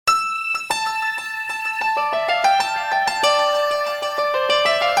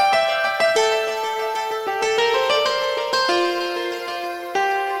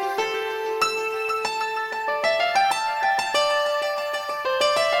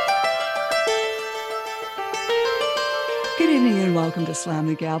Good evening and welcome to Slam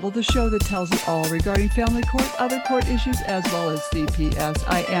the Gavel, the show that tells it all regarding family court, other court issues, as well as CPS.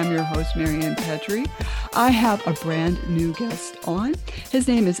 I am your host, Marianne Petrie. I have a brand new guest on. His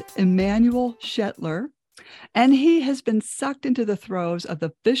name is Emmanuel Shetler, and he has been sucked into the throes of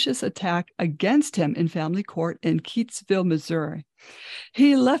the vicious attack against him in family court in Keytesville, Missouri.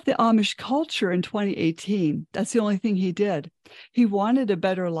 He left the Amish culture in 2018. That's the only thing he did. He wanted a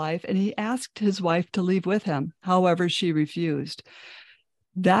better life, and he asked his wife to leave with him. However, she refused.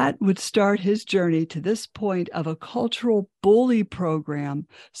 That would start his journey to this point of a cultural bully program,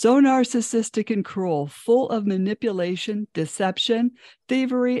 so narcissistic and cruel, full of manipulation, deception,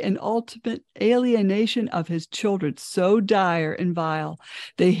 thievery, and ultimate alienation of his children, so dire and vile.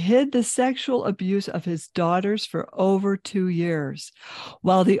 They hid the sexual abuse of his daughters for over 2 years.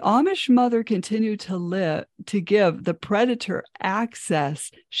 While the Amish mother continued to give the predator access,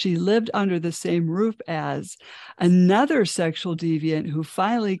 she lived under the same roof as another sexual deviant who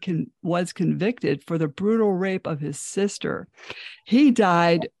finally was convicted for the brutal rape of his sister. He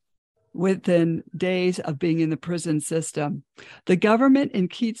died within days of being in the prison system. The government in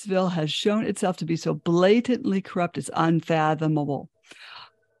Keytesville has shown itself to be so blatantly corrupt, it's unfathomable.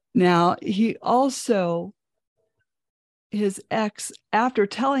 Now, his ex, after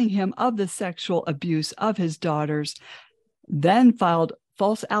telling him of the sexual abuse of his daughters, then filed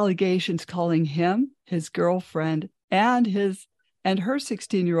false allegations calling him, his girlfriend, and her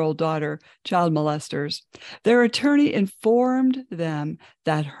 16-year-old daughter child molesters. Their attorney informed them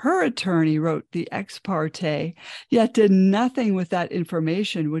that her attorney wrote the ex parte, yet did nothing with that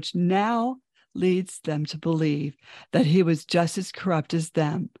information, which now leads them to believe that he was just as corrupt as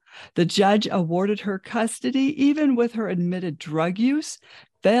them. The judge awarded her custody, even with her admitted drug use,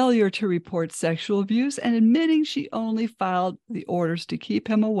 failure to report sexual abuse, and admitting she only filed the orders to keep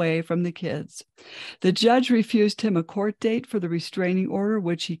him away from the kids. The judge refused him a court date for the restraining order,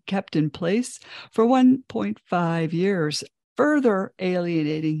 which he kept in place for 1.5 years, further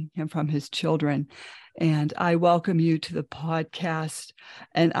alienating him from his children. And I welcome you to the podcast.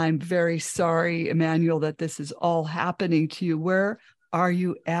 And I'm very sorry, Emmanuel, that this is all happening to you. Where are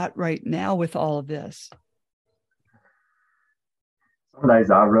you at right now with all of this? Some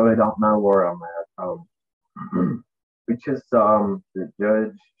days I really don't know where I'm at. The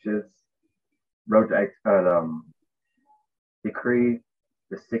judge just wrote the decree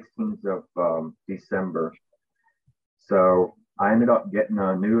the 16th of December. So I ended up getting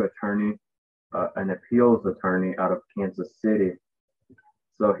a new attorney, an appeals attorney out of Kansas City.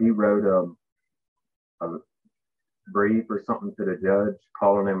 So he wrote a brief or something to the judge,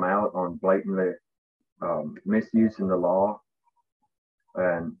 calling him out on blatantly misusing the law.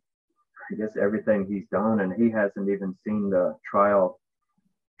 And I guess everything he's done, and he hasn't even seen the trial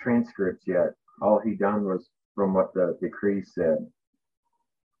transcripts yet. All he done was from what the decree said.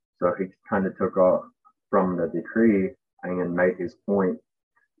 So he kind of took off from the decree and made his point.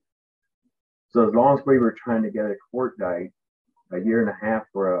 So as long as we were trying to get a court date, a year and a half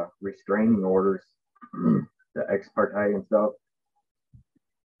for restraining orders, the ex parte and stuff,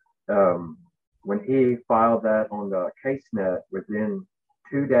 when he filed that on the CaseNet, within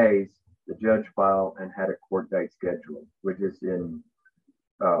 2 days, the judge filed and had a court date scheduled, which is in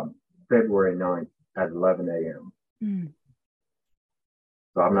February 9th at 11 a.m.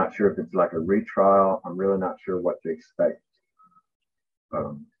 So I'm not sure if it's like a retrial. I'm really not sure what to expect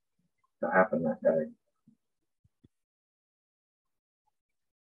to happen that day.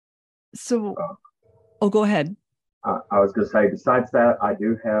 So, go ahead. I was going to say, besides that, I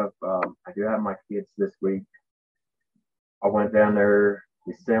do have my kids this week. I went down there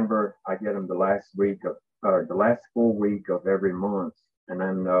December. I get them the last full week of every month, and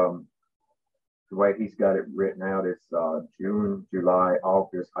then the way he's got it written out is June, July,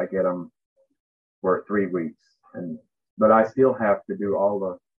 August. I get them for 3 weeks, but I still have to do all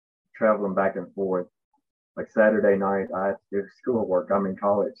the traveling back and forth. Like Saturday night, I had to do schoolwork. I'm in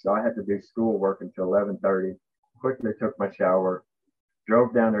college, so I had to do schoolwork until 11:30. Quickly took my shower,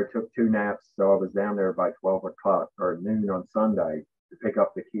 drove down there, took 2 naps, so I was down there by 12 o'clock or noon on Sunday to pick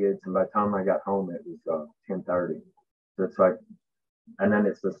up the kids, and by the time I got home, it was 10:30. So it's like, and then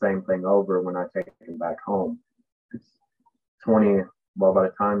it's the same thing over when I take them back home. It's 20. Well, by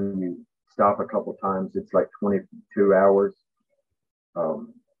the time you stop a couple times, it's like 22 hours.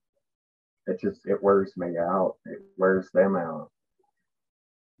 It wears me out. It wears them out.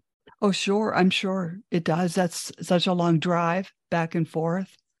 Oh, sure. I'm sure it does. That's such a long drive back and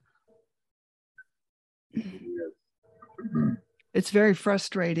forth. It's very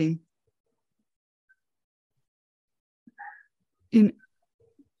frustrating.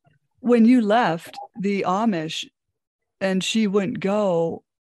 When you left the Amish, and she wouldn't go.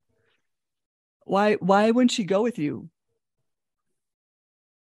 Why wouldn't she go with you?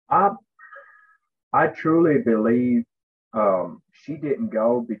 I I truly believe she didn't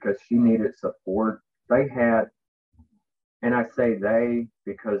go because she needed support. They had, and I say they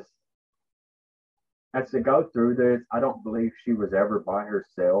because as to go through this, I don't believe she was ever by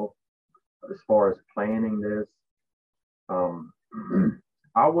herself as far as planning this. Um,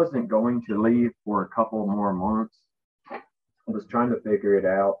 I wasn't going to leave for a couple more months. I was trying to figure it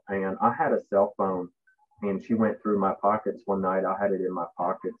out, and I had a cell phone, and she went through my pockets one night. I had it in my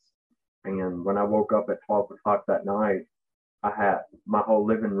pockets, and when I woke up at 12 o'clock that night, I had my whole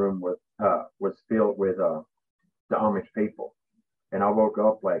living room was filled with the Amish people, and I woke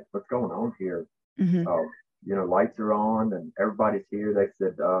up like, what's going on here? Mm-hmm. Lights are on and everybody's here. They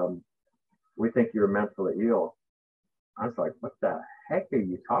said, we think you're mentally ill. I was like, what the heck are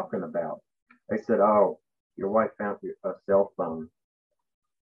you talking about? They said, oh, your wife found a cell phone.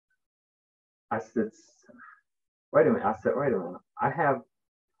 I said, wait a minute. I said, wait a minute. I have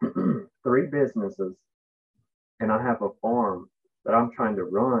three businesses and I have a farm that I'm trying to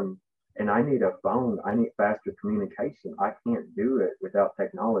run and I need a phone. I need faster communication. I can't do it without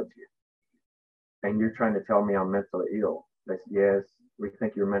technology. And you're trying to tell me I'm mentally ill. They said, yes, we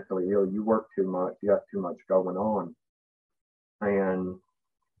think you're mentally ill. You work too much. You have too much going on. And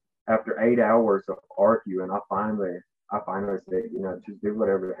after 8 hours of arguing, I finally said, just do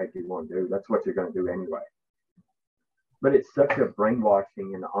whatever the heck you want to do. That's what you're going to do anyway. But it's such a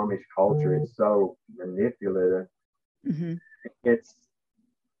brainwashing in the Amish culture. It's so manipulative. Mm-hmm.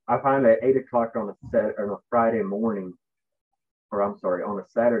 I find at 8 o'clock on a Friday morning, on a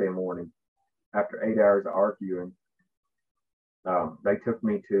Saturday morning, after 8 hours of arguing, they took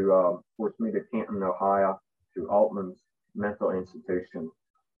me forced me to Canton, Ohio, to Altman's mental institution,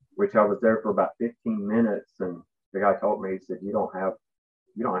 which I was there for about 15 minutes. And the guy told me, he said, you don't have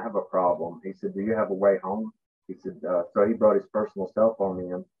a problem. He said, do you have a way home? He said, so he brought his personal cell phone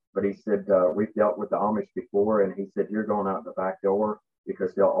in, but he said, we've dealt with the Amish before. And he said, you're going out the back door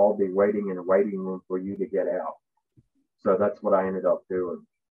because they'll all be waiting in a waiting room for you to get out. So that's what I ended up doing.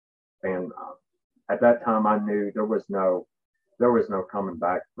 And at that time, I knew there was no coming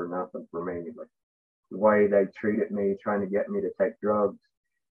back for nothing for me. But the way they treated me, trying to get me to take drugs,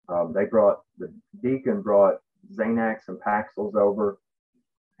 the deacon brought Xanax and Paxils over,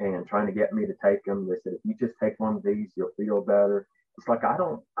 and trying to get me to take them. They said, if you just take one of these, you'll feel better. It's like I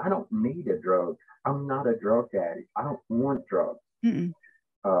don't need a drug. I'm not a drug addict. I don't want drugs.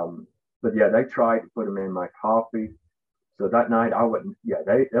 But yeah, they tried to put them in my coffee. So that night I wouldn't. Yeah,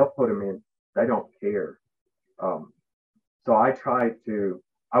 they'll put them in. They don't care. So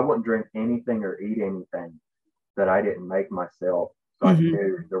I wouldn't drink anything or eat anything that I didn't make myself. So I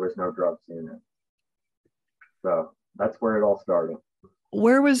knew there was no drugs in it. So that's where it all started.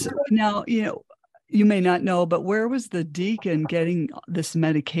 Now, you may not know, but where was the deacon getting this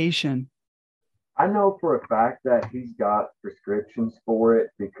medication? I know for a fact that he's got prescriptions for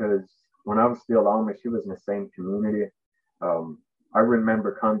it because when I was still Amish, he was in the same community. I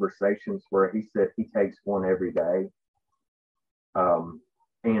remember conversations where he said he takes one every day.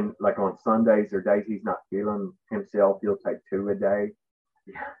 And like on Sundays or days he's not feeling himself, he'll take two a day.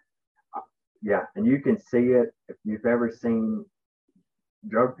 Yeah. And you can see it if you've ever seen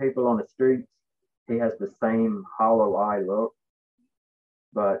drug people on the streets. He has the same hollow eye look,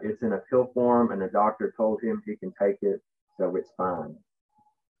 but it's in a pill form, and the doctor told him he can take it, so it's fine.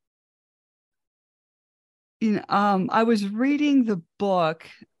 I was reading the book.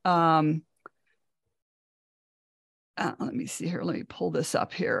 Let me see here. Let me pull this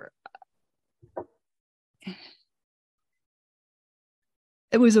up here.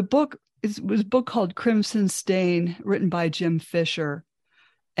 It was a book called Crimson Stain, written by Jim Fisher.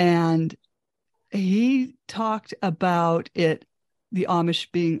 And he talked about the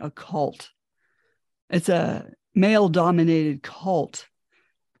Amish being a cult. It's a male-dominated cult.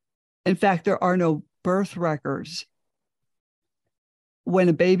 In fact, there are no birth records when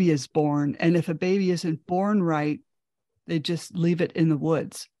a baby is born. And if a baby isn't born right, they just leave it in the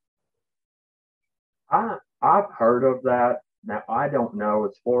woods. I've heard of that. Now, I don't know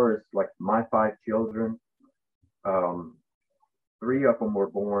as far as like my 5 children, 3 of them were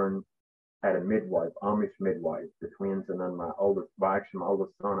born at a midwife, Amish midwife, the twins, and then my oldest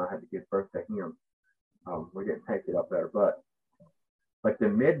son, I had to give birth to him. We didn't take it up there, but like the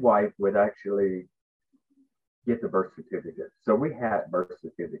midwife would actually get the birth certificate. So we had birth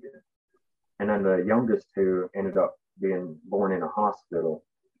certificates. And then the youngest 2 ended up being born in a hospital.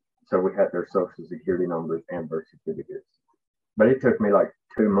 So we had their social security numbers and birth certificates. But it took me like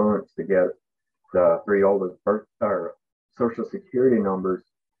 2 months to get the 3 oldest Social Security numbers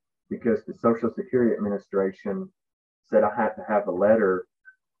because the Social Security Administration said I had to have a letter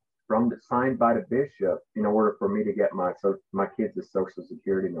signed by the bishop in order for me to get my kids' Social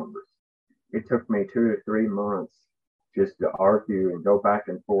Security numbers. It took me 2 to 3 months just to argue and go back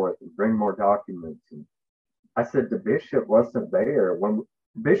and forth and bring more documents. And I said the bishop wasn't there when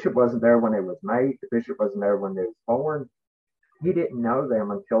the bishop wasn't there when they was made. The bishop wasn't there when they was born. He didn't know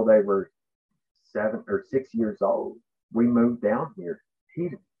them until they were 7 or 6 years old. We moved down here. He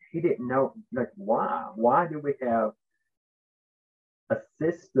didn't know, like, why? Why do we have a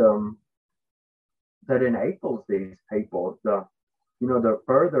system that enables these people to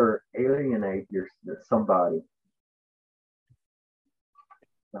further alienate somebody?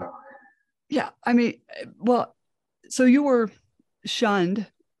 Yeah, I mean, well, so you were shunned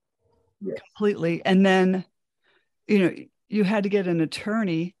Yes. completely, and then, you had to get an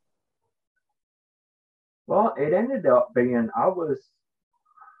attorney. Well, it ended up being I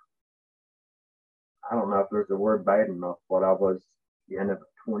don't know if there's a word bad enough, but I was the end of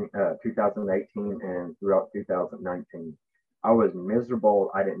 2018 and throughout 2019. I was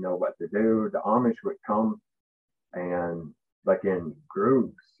miserable. I didn't know what to do. The Amish would come and like in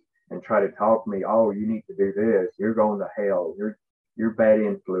groups and try to talk me, oh, you need to do this. You're going to hell. You're bad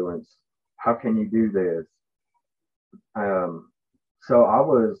influence. How can you do this? So I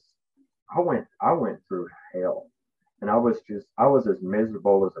went through hell. And I was as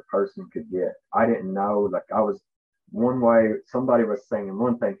miserable as a person could get. I didn't know, like I was one way, somebody was saying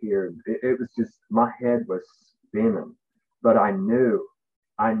one thing here. It was just, my head was spinning, but I knew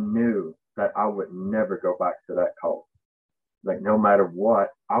that I would never go back to that cult. Like no matter what,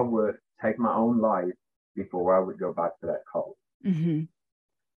 I would take my own life before I would go back to that cult. Mm-hmm.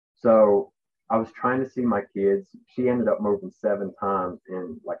 So I was trying to see my kids. She ended up moving 7 times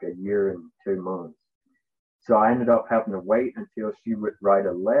in like a year and 2 months. So I ended up having to wait until she would write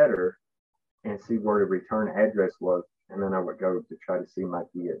a letter and see where the return address was. And then I would go to try to see my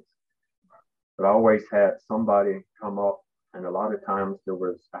kids. But I always had somebody come up, and a lot of times there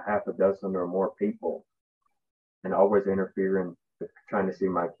was a half a dozen or more people, and always interfering with trying to see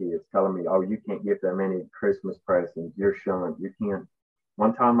my kids, telling me, oh, you can't give them any Christmas presents. You're shunned. You can't.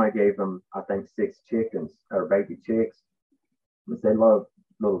 One time I gave them, I think, 6 chickens or baby chicks, because they love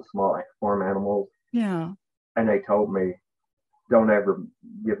little small farm animals. Yeah. And they told me, don't ever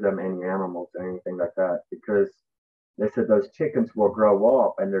give them any animals or anything like that, because they said those chickens will grow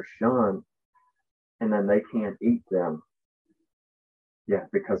up and they're shunned, and then they can't eat them. Yeah,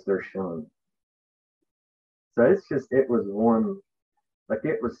 because they're shunned. So it was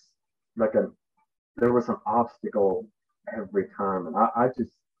there was an obstacle every time. And I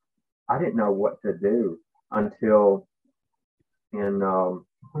didn't know what to do until in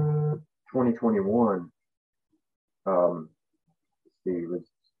 2021. It was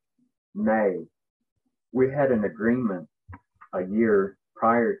May. We had an agreement a year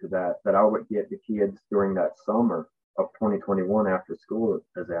prior to that I would get the kids during that summer of 2021 after school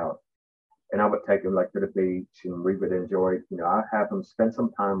is out, and I would take them like to the beach, and we would enjoy. I'd have them spend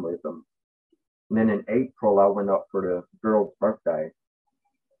some time with them. And then in April, I went up for the girl's birthday,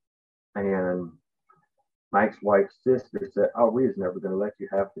 and my ex-wife's sister said, "Oh, we was never going to let you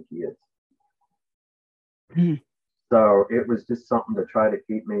have the kids." Mm-hmm. So it was just something to try to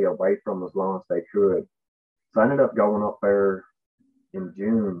keep me away from as long as they could. So I ended up going up there in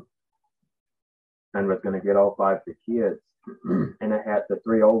June and was going to get all 5 of the kids. And I had the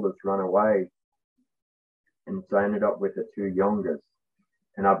 3 oldest run away. And so I ended up with the 2 youngest.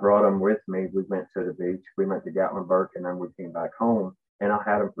 And I brought them with me. We went to the beach. We went to Gatlinburg, and then we came back home. And I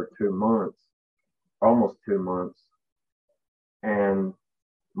had them for 2 months, almost 2 months. And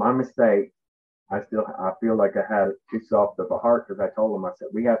my mistake, I feel like I had too soft of a heart, because I told them, I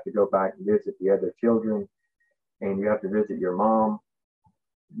said, we have to go back and visit the other children, and you have to visit your mom.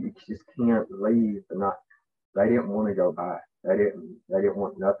 You just can't leave. They didn't want to go back. They didn't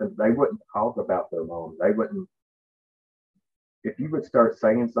want nothing. They wouldn't talk about their mom. They wouldn't. If you would start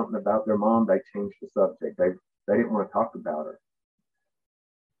saying something about their mom, they changed the subject. They didn't want to talk about her.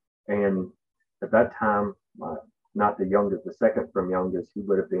 And at that time, not the youngest, the second from youngest, he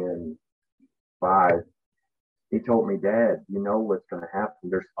would have been 5. He told me, Dad, you know what's going to happen.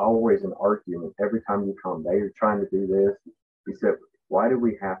 There's always an argument every time you come. They're trying to do this. He said, why do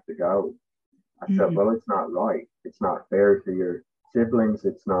we have to go? I said, well, it's not right. It's not fair to your siblings.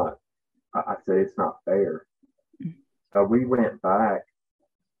 It's not. I said, it's not fair. So we went back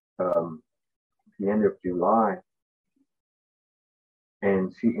at the end of July,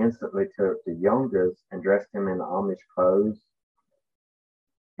 and she instantly took the youngest and dressed him in Amish clothes.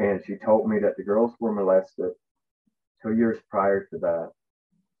 And she told me that the girls were molested, 2 years prior to that.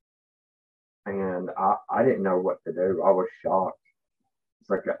 And I didn't know what to do. I was shocked. It's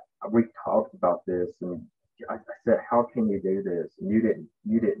like, we talked about this, and I said, how can you do this? And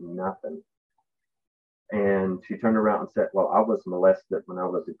you didn't nothing. And she turned around and said, well, I was molested when I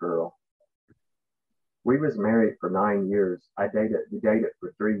was a girl. We was married for 9 years. We dated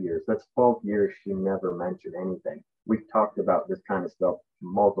for 3 years. That's 12 years. She never mentioned anything. We've talked about this kind of stuff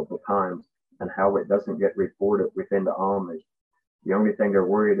multiple times and how it doesn't get reported within the Amish. The only thing they're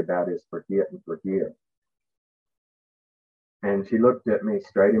worried about is forget and forgive. And she looked at me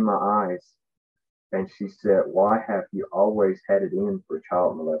straight in my eyes and she said, why have you always had it in for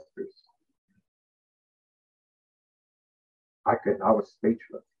child molesters? I was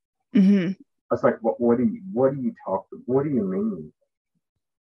speechless. Mm-hmm. I was like, what do you talk? What do you mean?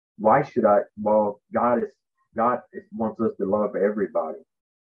 Why should I? Well, God wants us to love everybody.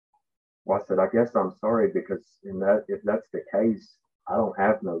 Well, I said, I guess I'm sorry, because if that's the case, I don't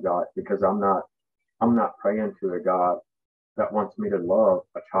have no God, because I'm not praying to a God that wants me to love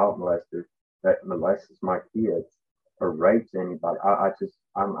a child molester that molests my kids or rapes anybody.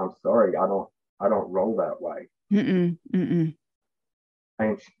 I'm sorry. I don't roll that way. Mm-mm. Mm-mm.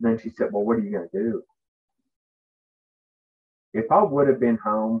 And then she said, well, what are you going to do? If I would have been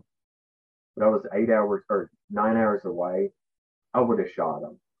home, but I was 8 hours or 9 hours away, I would have shot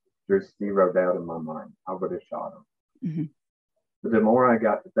him. There's zero doubt in my mind. I would have shot him. Mm-hmm. But the more I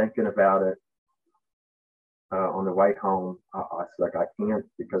got to thinking about it, on the way home, I was like, I can't,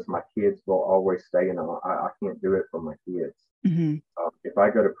 because my kids will always stay in. I can't do it for my kids. Mm-hmm. If I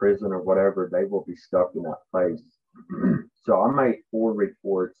go to prison or whatever, they will be stuck in that place. So I made 4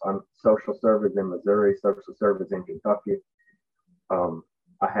 reports. I'm social service in Missouri, social service in Kentucky.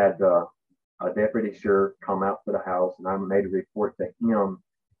 I had a deputy sheriff come out to the house, and I made a report to him,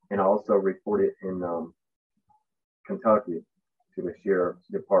 and also reported in Kentucky to the sheriff's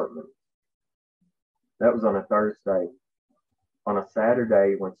department. That was on a Thursday. On a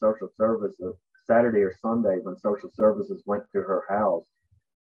Saturday or Sunday when social services went to her house,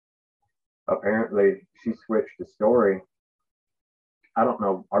 apparently she switched the story. I don't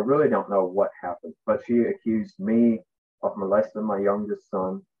know. I really don't know what happened, but she accused me of molesting my youngest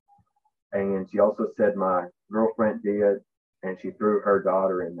son. And she also said my girlfriend did, and she threw her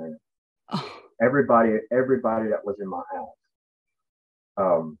daughter in there. Oh. Everybody that was in my house.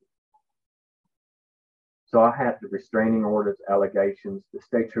 So I had the restraining orders, allegations. The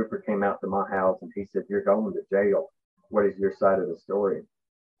state trooper came out to my house and he said, you're going to jail. What is your side of the story?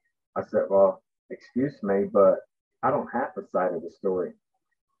 I said, well, excuse me, but I don't have the side of the story.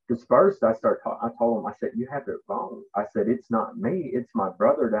 Because first I told him, I said, you have it wrong. I said, it's not me. It's my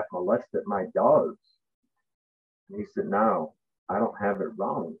brother that molested my daughters. And he said, no, I don't have it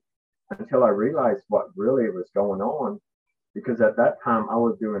wrong. Until I realized what really was going on. Because at that time I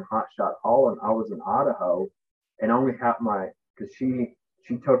was doing hot shot hauling. I was in Idaho, and only had because she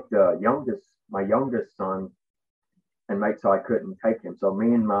took my youngest son, and made so I couldn't take him. So me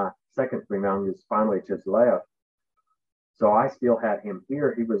and my second youngest finally just left. So I still had him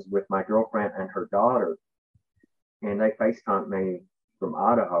here. He was with my girlfriend and her daughter, and they FaceTimed me from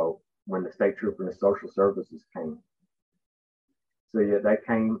Idaho when the state trooper and the social services came. So yeah, they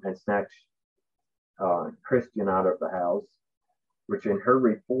came and snatched Christian out of the house, which in her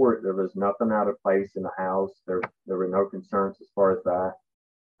report, there was nothing out of place in the house. There were no concerns as far as that.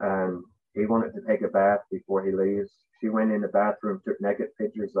 And he wanted to take a bath before he leaves. She went in the bathroom, took naked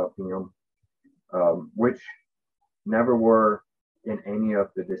pictures of him, which never were in any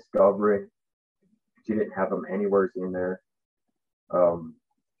of the discovery. She didn't have them anywhere in there. And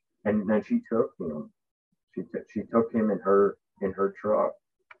then she took him. She took him in her truck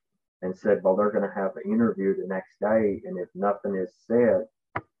and said, well, they're going to have an interview the next day, and if nothing is said,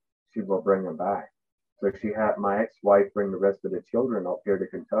 she will bring him back. So she had my ex-wife bring the rest of the children up here to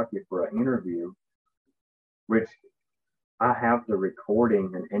Kentucky for an interview, which I have the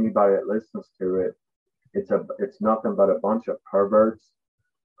recording, and anybody that listens to it, it's nothing but a bunch of perverts.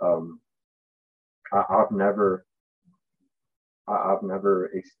 I've never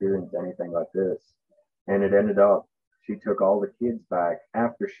experienced anything like this. And it ended up, she took all the kids back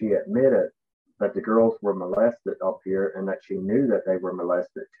after she admitted that the girls were molested up here, and that she knew that they were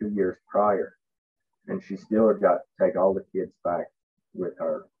molested 2 years prior. And she still got to take all the kids back with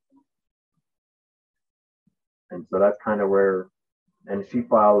her. And so that's kind of where, and when she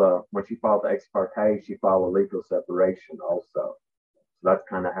filed the ex parte, she filed a legal separation also. So that's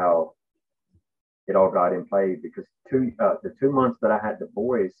kind of how it all got in play, because the 2 months that I had the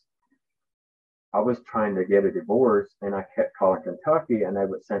boys, I was trying to get a divorce, and I kept calling Kentucky, and they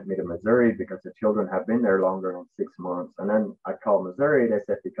would send me to Missouri because the children have been there longer than 6 months. And then I called Missouri. They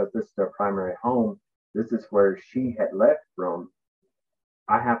said because this is their primary home, this is where she had left from.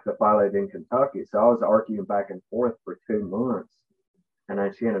 I have to file it in Kentucky. So I was arguing back and forth for 2 months, and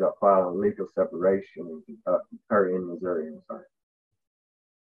then she ended up filing legal separation in Kentucky, or in Missouri. I'm sorry.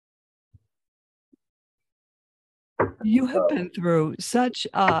 You have been through such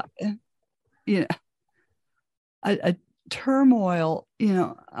you know, a turmoil,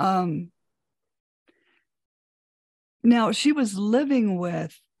 now she was living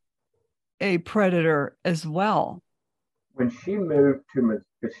with a predator as well. When she moved because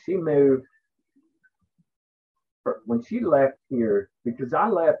when she left here, because I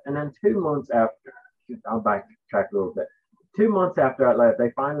left, and then 2 months after, I'll backtrack a little bit. 2 months after I left, they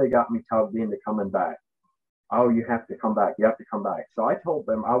finally got me talked into coming back. Oh, you have to come back. You have to come back. So I told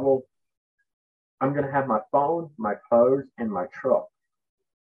them I'm going to have my phone, my clothes, and my truck.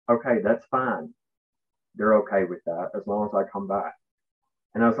 Okay, that's fine. They're okay with that as long as I come back.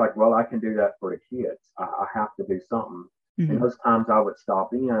 And I was like, well, I can do that for the kids. I have to do something. Mm-hmm. And those times I would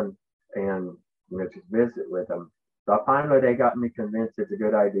stop in and just visit with them. So finally they got me convinced it's a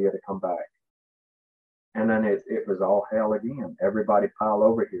good idea to come back. And then it was all hell again. Everybody pile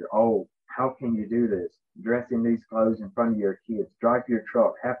over here. Oh, how can you do this? Dress in these clothes in front of your kids. Drive your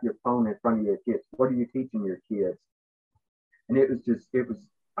truck. Have your phone in front of your kids. What are you teaching your kids? And it was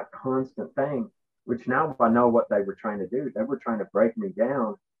a constant thing, which now I know what they were trying to do. They were trying to break me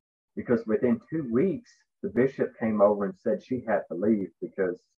down because within 2 weeks, the bishop came over and said she had to leave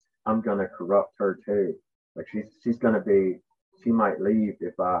because I'm going to corrupt her too. Like she might leave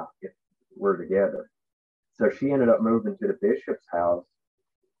if we're together. So she ended up moving to the bishop's house.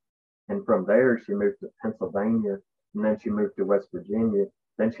 And from there, she moved to Pennsylvania, and then she moved to West Virginia.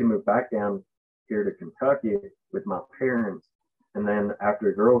 Then she moved back down here to Kentucky with my parents. And then after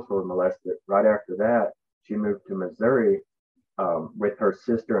the girls were molested, right after that, she moved to Missouri with her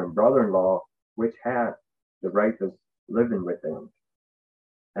sister and brother-in-law, which had the rapist living with them.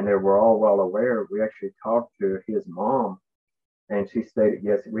 And they were all well aware. We actually talked to his mom, and she stated,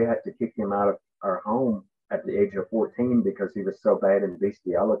 yes, we had to kick him out of our home at the age of 14 because he was so bad in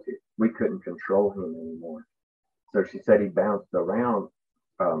bestiality. We couldn't control him anymore. So she said he bounced around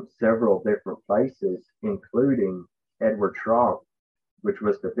several different places, including Edward Schrock, which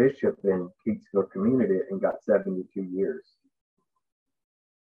was the bishop in Keatsville community, and got 72 years.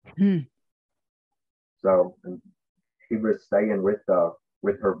 So he was staying with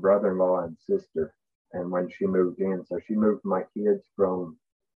her brother-in-law and sister. And when she moved in, so she moved my kids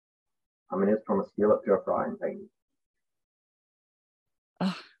it's from a skillet to a frying pan.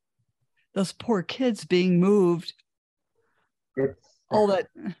 Those poor kids being moved all that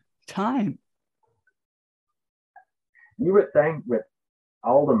time. You would think with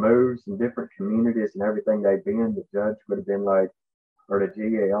all the moves and different communities and everything they've been, the judge would have been like, or the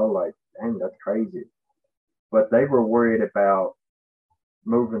GAL, like, dang, that's crazy. But they were worried about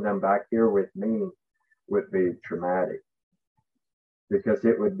moving them back here with me would be traumatic because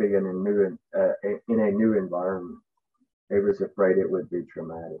it would be in a new environment. They was afraid it would be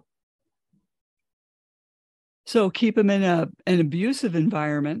traumatic. So keep them in an abusive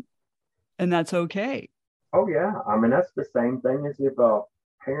environment, and that's okay. Oh yeah, that's the same thing as if a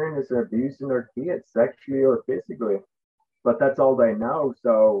parent is abusing their kids sexually or physically, but that's all they know.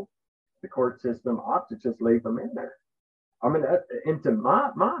 So the court system ought to just leave them in there. Into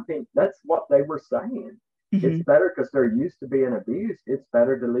my opinion, that's what they were saying. Mm-hmm. It's better because they're used to being abused. It's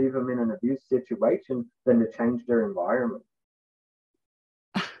better to leave them in an abuse situation than to change their environment.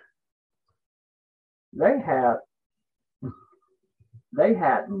 They had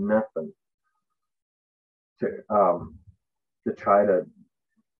nothing to try to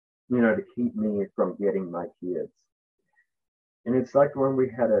keep me from getting my kids. And it's like when we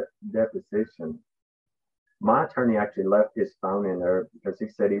had a deposition, my attorney actually left his phone in there because he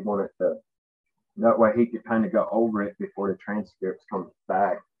said he wanted to, that way he could kind of go over it before the transcripts come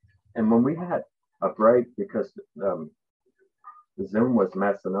back. And when we had a break because the Zoom was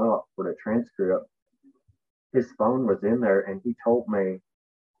messing up for the transcript, his phone was in there, and he told me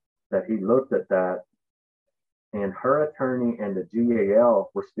that he looked at that, and her attorney and the GAL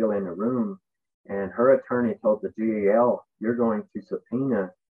were still in the room, and her attorney told the GAL, you're going to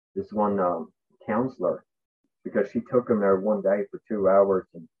subpoena this one counselor, because she took him there one day for 2 hours,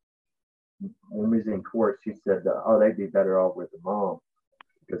 and when we was in court, she said, they'd be better off with the mom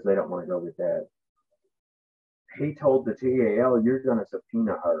because they don't want to go with dad. He told the GAL, you're going to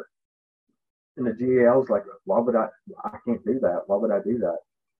subpoena her. And the GAL's like, why would I can't do that. Why would I do that?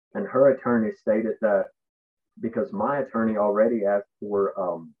 And her attorney stated that because my attorney already asked for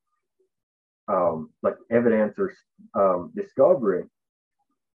like evidence or discovery,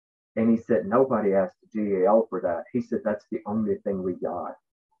 and he said nobody asked the GAL for that. He said that's the only thing we got.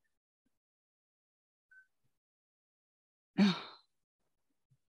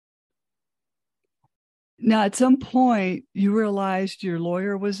 Now, at some point, you realized your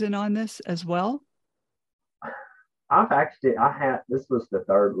lawyer was in on this as well? This was the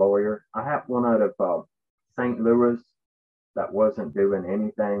third lawyer. I had one out of St. Louis that wasn't doing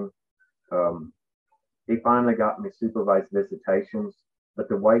anything. He finally got me supervised visitations, but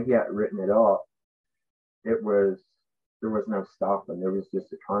the way he had written it up, there was no stopping. There was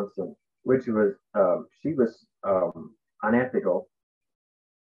just a constant, which was she was unethical.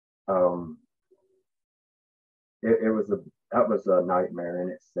 Um, it was that was a nightmare in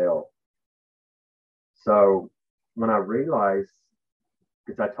itself. So when I realized,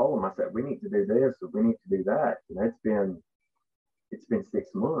 because I told him, I said, we need to do this or we need to do that. And it's been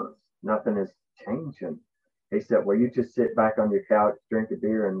 6 months. Nothing is changing. He said, well, you just sit back on your couch, drink a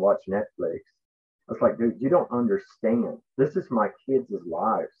beer, and watch Netflix. I was like, dude, you don't understand. This is my kids'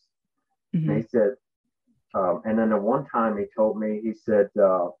 lives. Mm-hmm. And he said, and then the one time he told me, he said,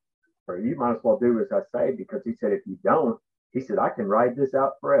 or you might as well do as I say, because he said, if you don't, he said, I can ride this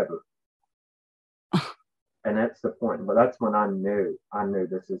out forever. And that's the point. But that's when I knew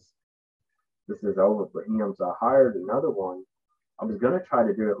this is over for him. So I hired another one. I was going to try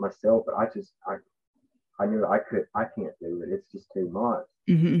to do it myself, but I knew I can't do it. It's just too much.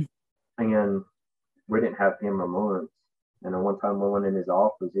 Mm-hmm. And we didn't have him a month. And then one time we went in his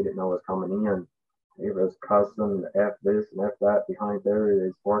office, he didn't know I was coming in. He was cussing F this and F that behind there,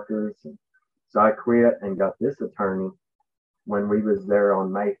 his workers. And so I quit and got this attorney when we was there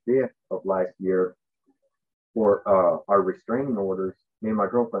on May 5th of last year for our restraining orders. Me and my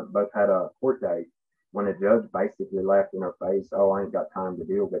girlfriend both had a court date when a judge basically laughed in our face, oh, I ain't got time to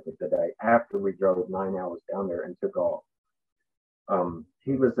deal with it today, after we drove 9 hours down there and took off.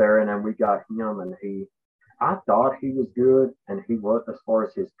 He was there, and then we got him, and I thought he was good, and he was, as far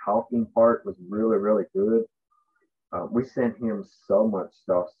as his talking part, was really, really good. We sent him so much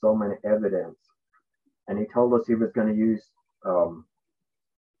stuff, so many evidence, and he told us he was going to use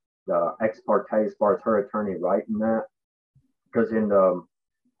the ex parte as far as her attorney writing that, because in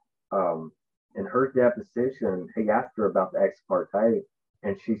her deposition, he asked her about the ex parte,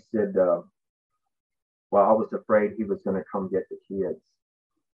 and she said, well, I was afraid he was going to come get the kids.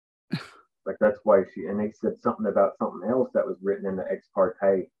 Like, that's why and he said something about something else that was written in the ex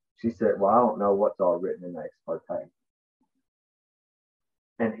parte. She said, well, I don't know what's all written in the ex parte.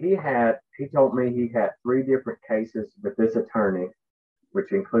 And he told me he had 3 different cases with this attorney,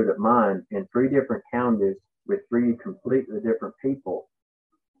 which included mine, in 3 different counties with 3 completely different people.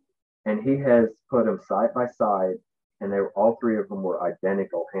 And he has put them side by side, and all 3 of them were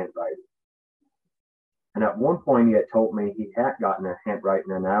identical handwriting. And at one point, he had told me he had gotten a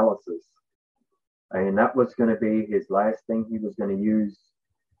handwriting analysis, and that was going to be his last thing he was going to use,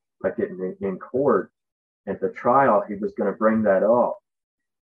 like in court. At the trial, he was going to bring that up,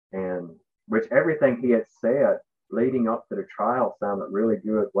 and which everything he had said leading up to the trial sounded really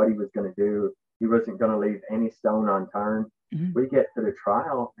good. What he was going to do, he wasn't going to leave any stone unturned. Mm-hmm. We get to the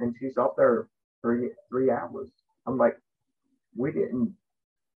trial, and she's up there 3 hours. I'm like,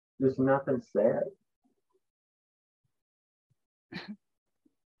 there's nothing said.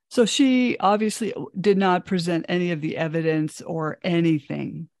 So she obviously did not present any of the evidence or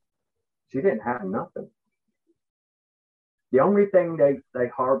anything. She didn't have nothing. The only thing they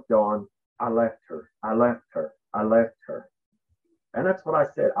harped on, I left her. And that's what I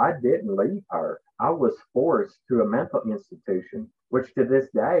said. I didn't leave her. I was forced to a mental institution, which to this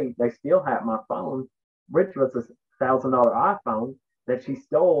day, they still have my phone, which was a $1,000 iPhone that she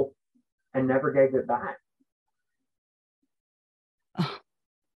stole and never gave it back.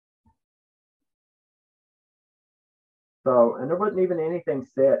 So, and there wasn't even anything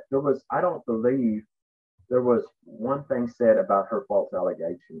said. I don't believe there was one thing said about her false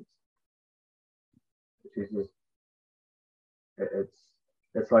allegations. She's just,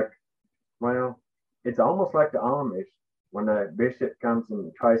 it's like, well, it's almost like the Amish when the bishop comes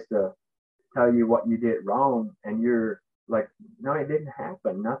and tries to tell you what you did wrong, and you're like, no, it didn't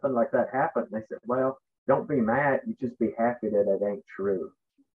happen. Nothing like that happened. And they said, well, don't be mad. You just be happy that it ain't true.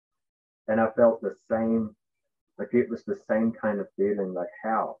 And I felt the same. Like, it was the same kind of feeling, like,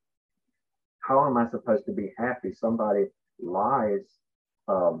 how am I supposed to be happy? Somebody lies.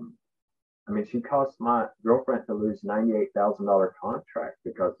 I mean, she caused my girlfriend to lose $98,000 contract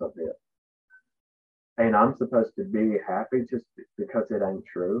because of it. and I'm supposed to be happy just because it ain't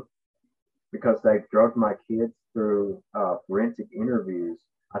true. Because they drug my kids through forensic interviews.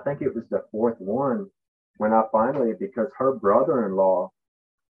 I think it was the fourth one when I finally, because her brother-in-law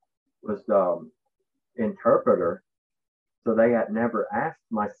was the interpreter, so they had never asked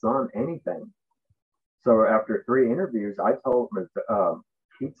my son anything. So after three interviews, I told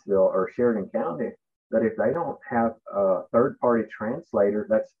Keatsville or Sheridan County that if they don't have a third-party translator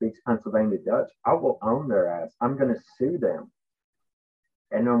that speaks Pennsylvania Dutch, I will own their ass. I'm going to sue them.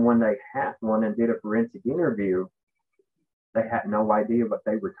 And then when they had one and did a forensic interview, they had no idea what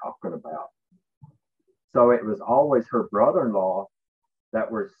they were talking about. So it was always her brother-in-law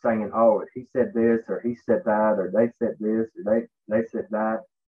that were saying, oh, he said this, or he said that, or they said this, or they said that.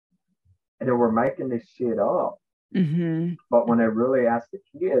 And they were making this shit up. Mm-hmm. But when they really asked the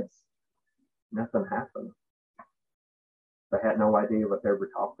kids, nothing happened. They had no idea what they were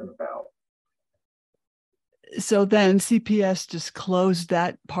talking about. So then CPS just closed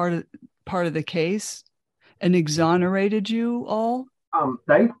that part of the case and exonerated you all?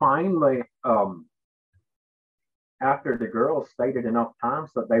 They finally, after the girls stated enough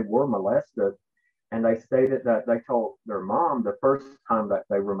times that they were molested, and they stated that they told their mom the first time that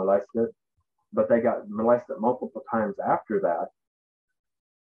they were molested, but they got molested multiple times after that,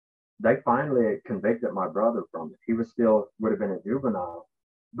 they finally convicted my brother from it. He would have been a juvenile.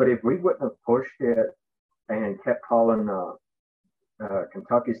 But if we wouldn't have pushed it and kept calling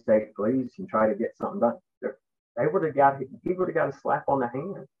Kentucky State Police and try to get something done, he would have got a slap on the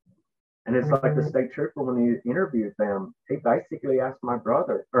hand. And it's like the state trooper, when he interviewed them, he basically asked my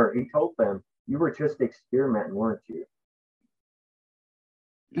brother, or he told them, you were just experimenting, weren't you?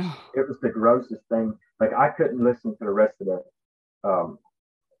 It was the grossest thing. Like, I couldn't listen to the rest of the,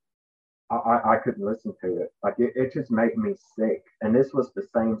 I couldn't listen to it. Like, it just made me sick. And this was the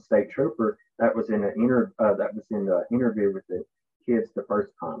same state trooper that was in the interview with the kids the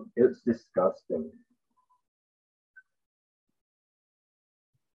first time. It was disgusting.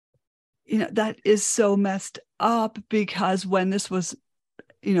 That is so messed up, because when this was,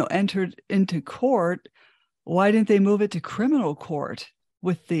 entered into court, why didn't they move it to criminal court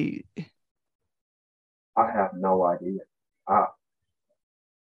with the... I have no idea.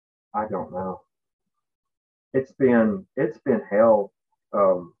 I don't know. It's been hell.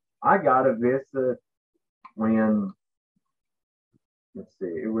 I got a visit when, let's see,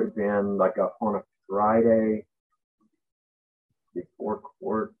 it would have been like on a Friday before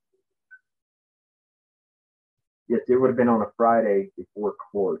court. Yes, it would have been on a Friday before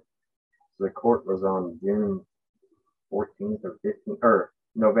court. So the court was on June 14th or 15th, or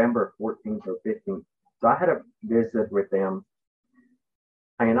November 14th or 15th. So I had a visit with them,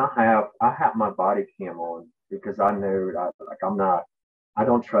 and I have my body cam on because I knew I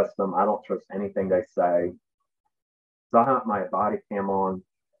don't trust them. I don't trust anything they say. So I have my body cam on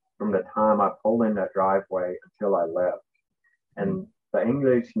from the time I pulled in that driveway until I left. And the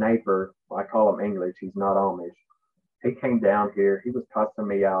English neighbor, I call him English, he's not Amish. He came down here. He was cussing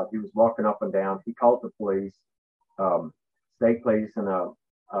me out. He was walking up and down. He called the police, state police, and a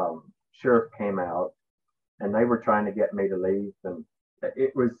sheriff came out, and they were trying to get me to leave. And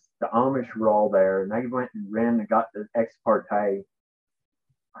it was the Amish were all there, and they went and ran and got the ex parte.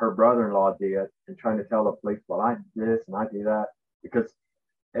 Her brother-in-law did, and trying to tell the police, well, I did this and I did that,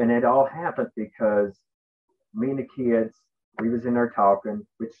 and it all happened because me and the kids, we was in there talking,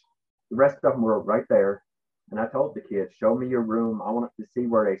 which the rest of them were right there. And I told the kids, show me your room. I wanted to see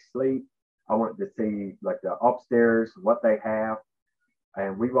where they sleep. I wanted to see like the upstairs, what they have.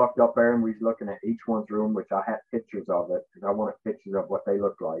 And we walked up there and we was looking at each one's room, which I had pictures of it because I wanted pictures of what they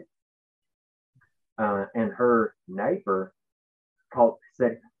looked like. And her neighbor I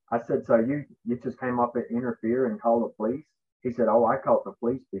said, so you just came up and interfere and called the police? He said, oh, I called the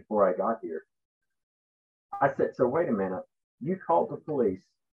police before I got here. I said, so wait a minute. You called the police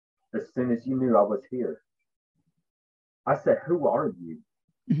as soon as you knew I was here. I said, who are you?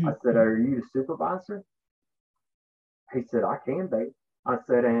 Mm-hmm. I said, are you the supervisor? He said, I can be. I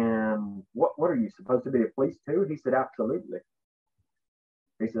said, and what are you supposed to be the police too? He said, absolutely.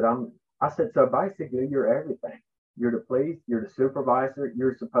 He said, I said, so basically you're everything. You're the police, you're the supervisor,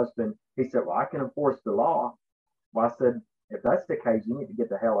 you're supposed to. He said, well, I can enforce the law. Well, I said, if that's the case, you need to get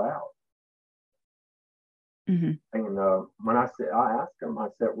the hell out. Mm-hmm. And when I asked him, I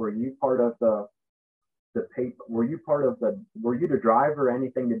said, were you part of the people? Were you the driver or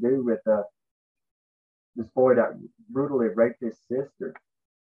anything to do with this boy that brutally raped his sister?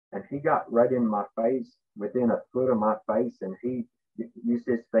 And he got right in my face, within a foot of my face, and he used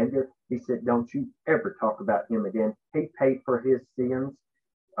his finger. He said, don't you ever talk about him again. He paid for his sins.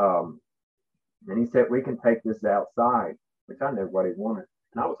 And he said, we can take this outside, which I knew what he wanted.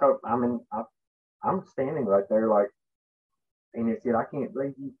 And I was hoping, I'm standing right there like, and he said, I can't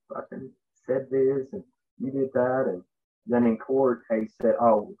believe you fucking said this and you did that. And then in court, he said,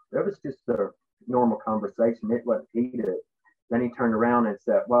 oh, it was just a normal conversation. It wasn't heated. Then he turned around and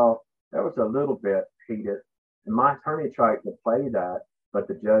said, well, that was a little bit heated. And my attorney tried to play that, but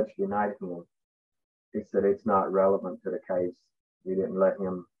the judge denied him. He said it's not relevant to the case. He didn't let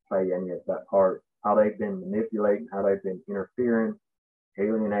him play any of that part. How they've been manipulating, how they've been interfering,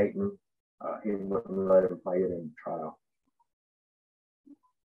 alienating. He wouldn't let him play it in the trial.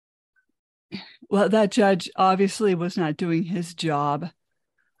 Well, that judge obviously was not doing his job,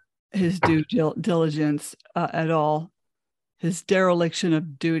 his due diligence at all, his dereliction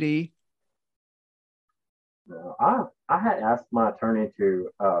of duty. No, I had asked my attorney to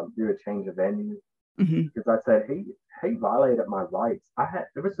do a change of venue because I said he violated my rights.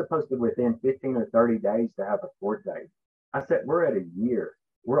 It was supposed to be within 15 or 30 days to have a court date. I said we're at a year.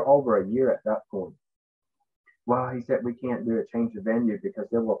 We're over a year at that point. Well, he said we can't do a change of venue because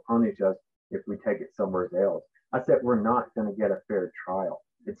they will punish us if we take it somewhere else. I said we're not going to get a fair trial.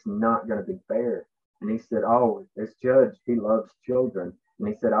 It's not going to be fair. And he said, oh, this judge, he loves children. And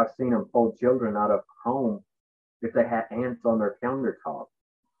he said, I've seen him pull children out of home if they had ants on their countertop.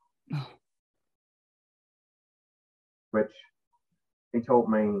 Oh. Which he told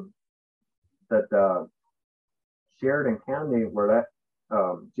me that Sheridan County, where that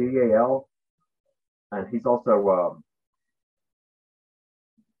GAL, and he's also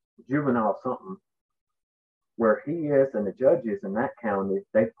juvenile something, where he is and the judges in that county,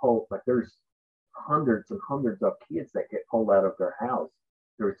 they pull, like there's hundreds and hundreds of kids that get pulled out of their house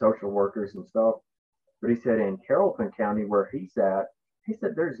through social workers and stuff. But he said in Carrollton County, where he's at, he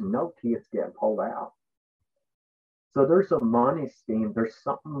said there's no kids getting pulled out. So there's a money scheme. There's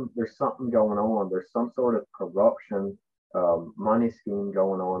something going on. There's some sort of corruption, money scheme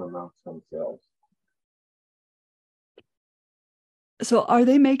going on amongst themselves. So are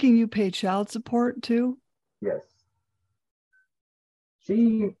they making you pay child support too? Yes.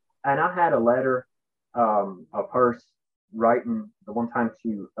 And I had a letter of hers writing the one time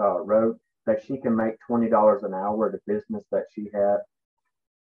she wrote that she can make $20 an hour at a business that she had.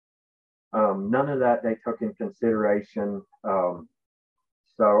 None of that they took in consideration.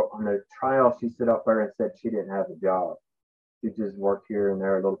 So on the trial, she stood up there and said she didn't have a job. She just worked here and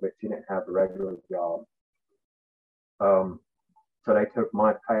there a little bit. She didn't have a regular job. So they took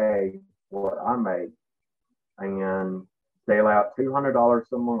my pay, what I made, and they allowed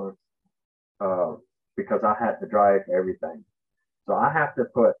 $200 a month because I had to drive everything. So I have to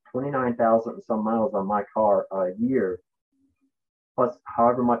put 29,000 and some miles on my car a year, plus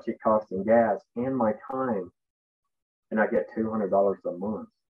however much it costs in gas and my time, and I get $200 a month,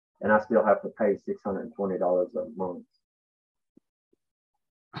 and I still have to pay $620 a month.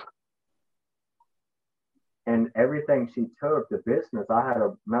 And everything she took, the business, I had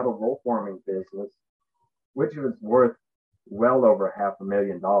a metal roll forming business, which was worth well over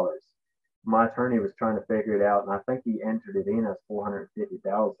 $500,000. My attorney was trying to figure it out, and I think he entered it in as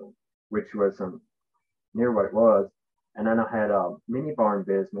 $450,000, which wasn't near what it was. And then I had a mini barn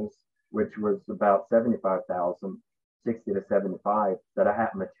business, which was about $75,000, 60 to 75, that I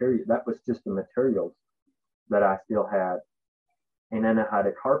had material. That was just the materials that I still had. And then I had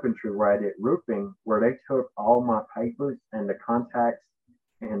a carpentry where I did roofing, where they took all my papers and the contacts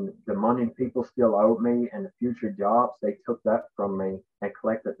and the money people still owed me and the future jobs. They took that from me and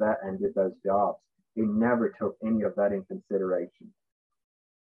collected that and did those jobs. He never took any of that in consideration.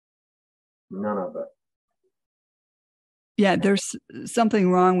 None of it. Yeah, there's something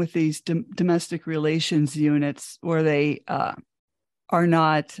wrong with these domestic relations units where they are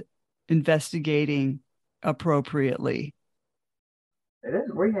not investigating appropriately. It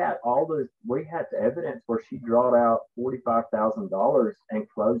is. We had the evidence where she drawed out $45,000 and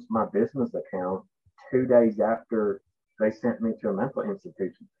closed my business account 2 days after they sent me to a mental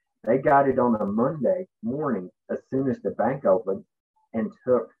institution. They got it on a Monday morning as soon as the bank opened and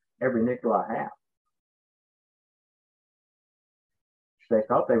took every nickel I had. They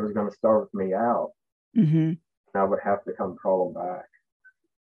thought they was going to starve me out. Mm-hmm. And I would have to come crawling back.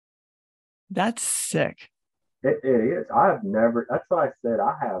 That's sick. It is. I've never, that's why I said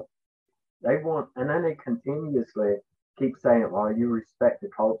and then they continuously keep saying, well, you respect the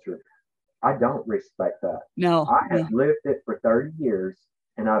culture. I don't respect that. No. I have lived it for 30 years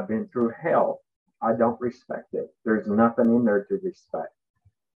and I've been through hell. I don't respect it. There's nothing in there to respect.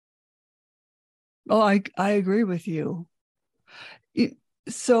 Oh, I agree with you.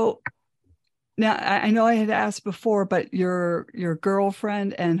 So Now, I know I had asked before, but your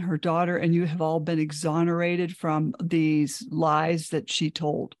girlfriend and her daughter and you have all been exonerated from these lies that she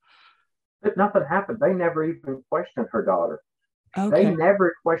told. But nothing happened. They never even questioned her daughter. They Okay.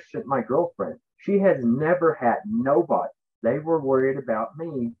 never questioned my girlfriend. She has never had nobody. They were worried about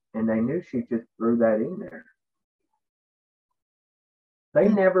me, and they knew she just threw that in there. They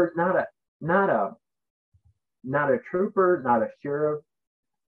Mm. never, not a, not a trooper, not a sheriff,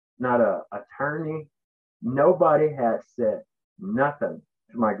 not a attorney. Nobody has said nothing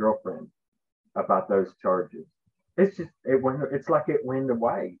to my girlfriend about those charges. It's just it went. It's like it went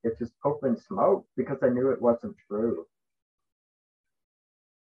away. It's just open smoke because they knew it wasn't true.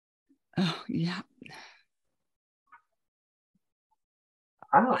 Oh, yeah.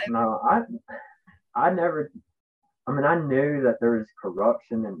 I don't know. I never. I mean, I knew that there's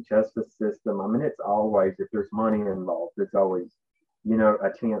corruption in justice system. I mean, it's always if there's money involved, it's always a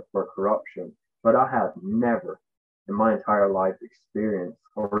chance for corruption. But I have never in my entire life experienced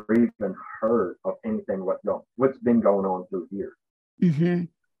or even heard of anything what's been going on through here. Mm-hmm.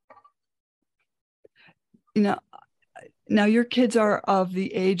 You know, now your kids are of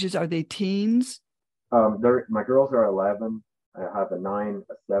the ages, are they teens? My girls are 11. I have a 9,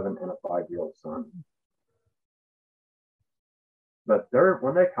 a 7, and a 5-year-old son. But they're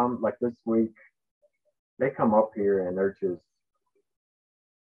when they come like this week, they come up here and they're just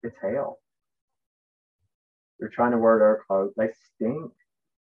it's hell. They're trying to wear their clothes. They stink.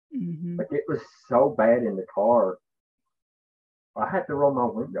 Mm-hmm. Like it was so bad in the car. I had to roll my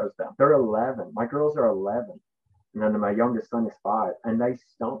windows down. They're 11. My girls are 11, and then my youngest son is 5, and they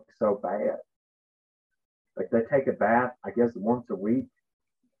stunk so bad. Like they take a bath, I guess once a week.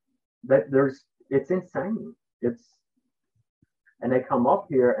 It's insane. It's and they come up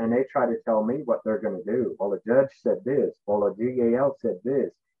here and they try to tell me what they're going to do. Well, the judge said this. Well, the GAL said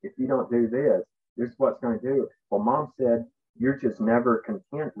this. If you don't do this, this is what's going to do. Well, mom said you're just never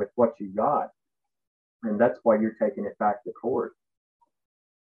content with what you got, and that's why you're taking it back to court.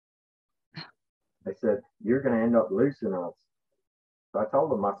 They said you're going to end up losing us. So I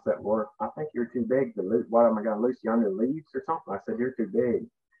told them, I said, well, I think you're too big to lose. What am I going to lose you under leaves or something? I said, you're too big.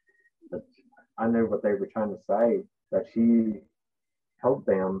 But I knew what they were trying to say, that she told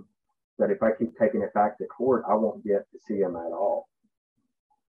them that if I keep taking it back to court, I won't get to see him at all.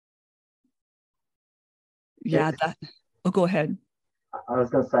 Yeah, It's, oh, go ahead. I was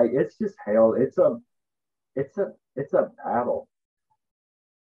going to say, it's just hell. It's a battle.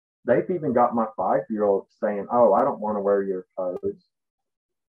 They've even got my 5-year-old saying, oh, I don't want to wear your clothes.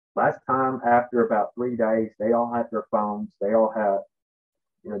 Last time, after about 3 days, they all had their phones. They all had,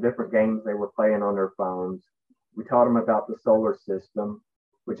 different games they were playing on their phones. We taught them about the solar system,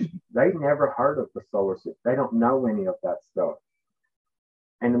 which they never heard of the solar system. They don't know any of that stuff.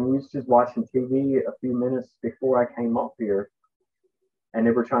 And we was just watching TV a few minutes before I came up here, and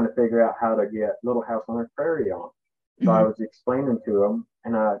they were trying to figure out how to get Little House on the Prairie on. So I Mm-hmm. was explaining to them,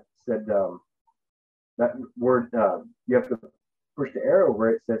 and I said, that word, you have to push the arrow where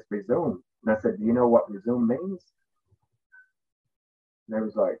it says resume. And I said, do you know what resume means? And they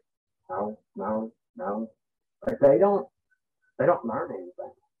was like, no, no, no. Like they don't learn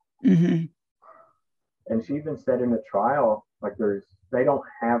anything. Mm-hmm. And she even said in the trial, like they don't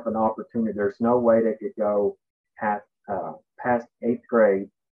have an opportunity. There's no way they could go past past 8th grade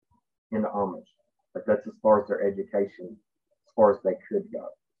in the Amish. Like that's as far as their education, as far as they could go.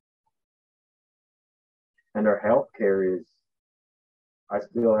 And their health care is, I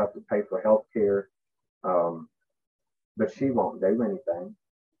still have to pay for health care, but she won't do anything.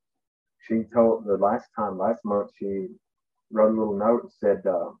 She told last month, she wrote a little note and said,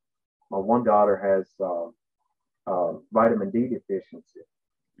 my one daughter has vitamin D deficiency,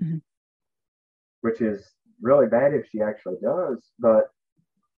 Mm-hmm. which is really bad if she actually does, but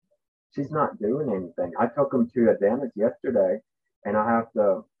she's not doing anything. I took them to a dentist yesterday, and I have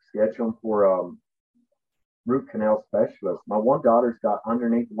to schedule them for root canal specialist. My one daughter's got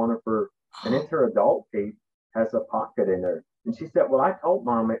underneath one of her, and it's her adult teeth, has a pocket in there. And she said, well, I told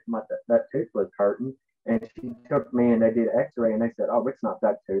mom that tooth was hurting. And she took me and they did x-ray and they said, oh, it's not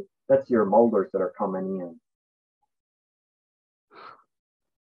that tooth. That's your molars that are coming in.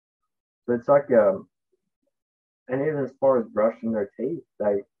 So it's like, and even as far as brushing their teeth,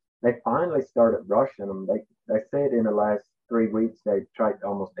 they finally started brushing them. They said in the last 3 weeks, they tried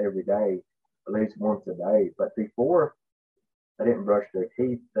almost every day, at least once a day. But before, they didn't brush their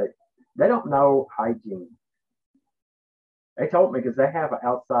teeth. They don't know hygiene. They told me because they have an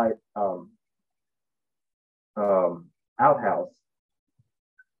outside outhouse,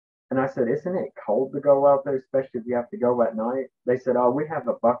 And I said, isn't it cold to go out there, especially if you have to go at night? They said, oh, we have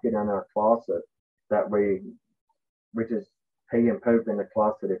a bucket in our closet that we just pee and poop in the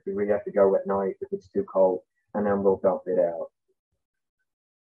closet if we have to go at night if it's too cold, and then we'll dump it out.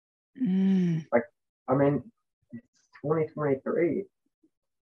 Like, I mean, it's 2023.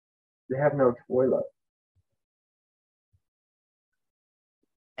 They have no toilet.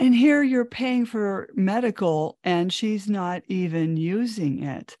 And here you're paying for medical and she's not even using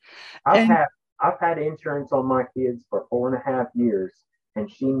it. I've had insurance on my kids for 4.5 years, and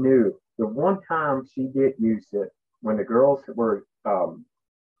she knew the one time she did use it when the girls were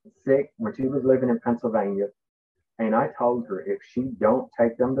sick, when she was living in Pennsylvania. And I told her, if she don't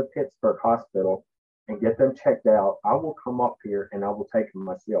take them to Pittsburgh Hospital and get them checked out, I will come up here and I will take them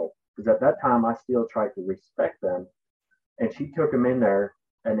myself. Because at that time, I still tried to respect them. And she took them in there,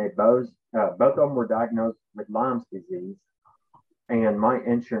 and they both of them were diagnosed with Lyme's disease. And my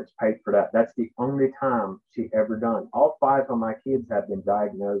insurance paid for that. That's the only time she ever done. All 5 of my kids have been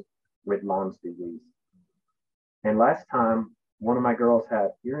diagnosed with Lyme's disease. And last time, one of my girls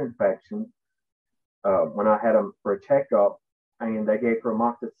had ear infection when I had them for a checkup, and they gave her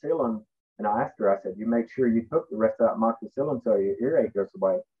amoxicillin. And I asked her, I said, you make sure you took the rest of that amoxicillin so your earache goes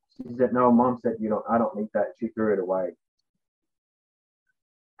away. She said, no, Mom said, I don't need that. She threw it away.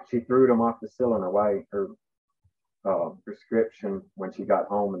 She threw the amoxicillin away, her prescription, when she got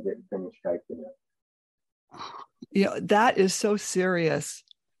home and didn't finish taking it. That is so serious,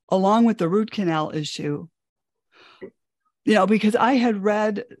 along with the root canal issue. Because I had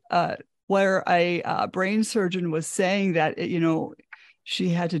read where a brain surgeon was saying that, she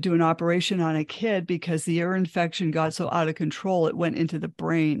had to do an operation on a kid because the ear infection got so out of control, it went into the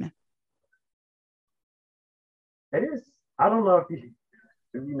brain. It is. I don't know if you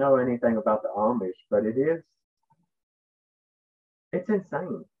know anything about the Amish, but it's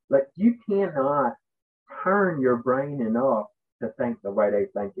insane. Like, you cannot turn your brain enough to think the way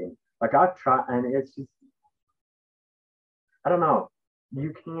they're thinking. Like, I've tried, and it's just, I don't know.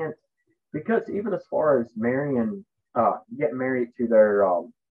 You can't, because even as far as getting married to their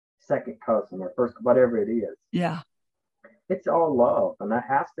second cousin or first, whatever it is. Yeah. It's all love, and that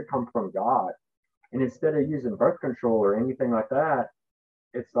has to come from God. And instead of using birth control or anything like that,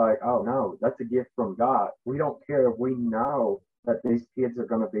 it's like, oh no, that's a gift from God. We don't care if we know that these kids are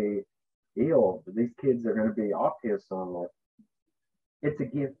going to be ill, these kids are going to be autism. It's a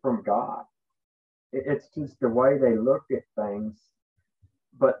gift from God. It's just the way they look at things.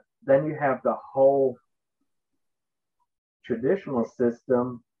 But then you have the whole traditional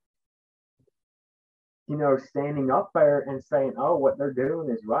system, standing up there and saying, oh, what they're doing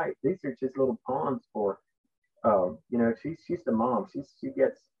is right. These are just little pawns for, she's the mom. She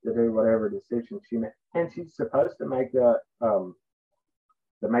gets to do whatever decision she makes. And she's supposed to make the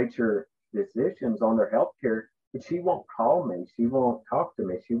major decisions on their health care, but she won't call me. She won't talk to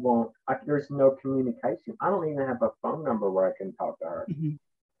me. There's no communication. I don't even have a phone number where I can talk to her. Mm-hmm.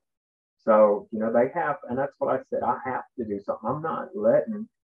 So, they have, and that's what I said, I have to do something.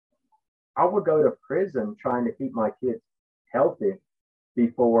 I would go to prison trying to keep my kids healthy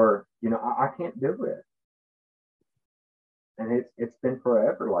before, I can't do it. And it's been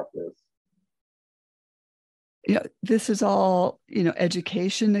forever like this. This is all,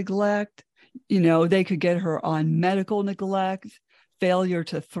 education neglect. They could get her on medical neglect, failure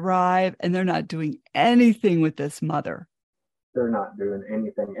to thrive, and they're not doing anything with this mother. They're not doing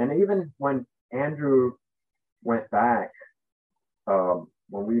anything. And even when Andrew went back,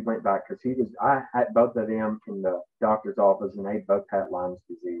 when we went back, because I had both of them in the doctor's office, and they both had Lyme's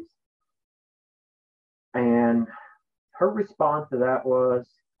disease. And her response to that was,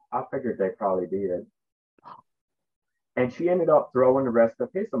 I figured they probably did. And she ended up throwing the rest of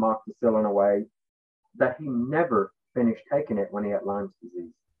his amoxicillin away, that he never finished taking it when he had Lyme's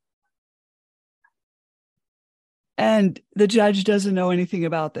disease. And the judge doesn't know anything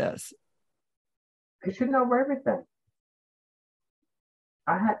about this. He should know everything.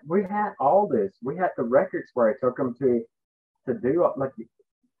 We had all this. We had the records where I took him to do it. Like,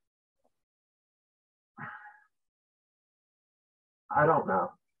 I don't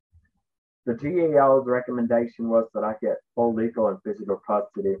know. The GAL's recommendation was that I get full legal and physical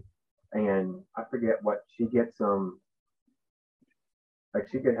custody, and I forget what she gets. Like,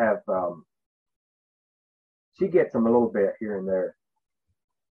 she could have. She gets them a little bit here and there,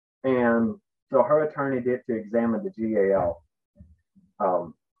 and so her attorney did to examine the GAL.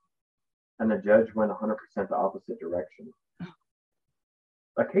 And the judge went 100% the opposite direction.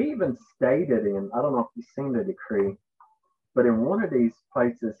 Like, he even stated I don't know if you've seen the decree, but in one of these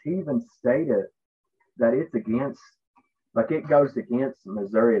places, he even stated that it's against Like it goes against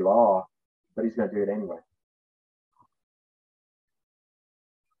Missouri law, but he's going to do it anyway.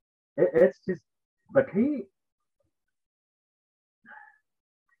 It's just like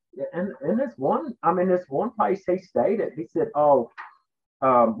and this one place he stated, he said, "Oh,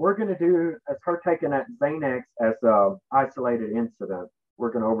 we're going to do as her taking that Xanax as a isolated incident.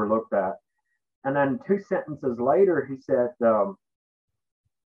 We're going to overlook that." And then two sentences later, he said,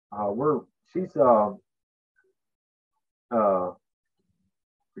 "We're she's uh,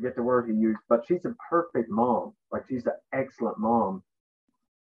 forget the word he used, but she's a perfect mom. Like she's an excellent mom."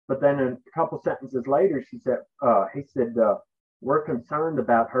 But then a couple sentences later, he said, "We're concerned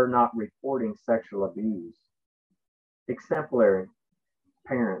about her not reporting sexual abuse. Exemplary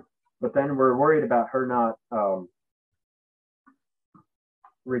parent. But then we're worried about her not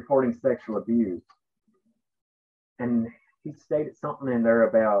reporting sexual abuse." And he stated something in there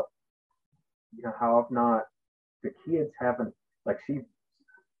about, how if not, the kids haven't, like she's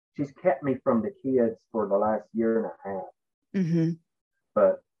kept me from the kids for the last year and a half. Mm-hmm.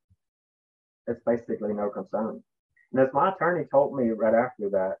 But it's basically no concern. And as my attorney told me right after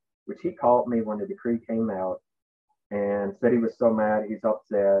that, which he called me when the decree came out and said he was so mad, he's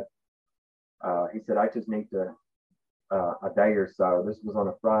upset. He said, "I just need a day or so." This was on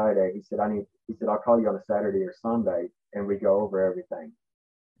a Friday. He said, "I'll call you on a Saturday or Sunday and we go over everything."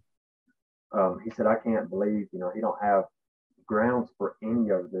 He said, "I can't believe, he don't have grounds for any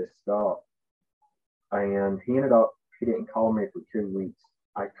of this stuff." And he didn't call me for 2 weeks.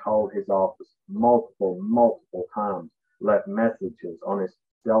 I called his office multiple times, left messages on his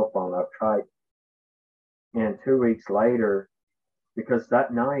cell phone. I've tried. And 2 weeks later, because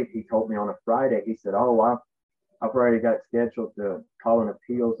that night he told me on a Friday, he said, "Oh, I've already got scheduled to call an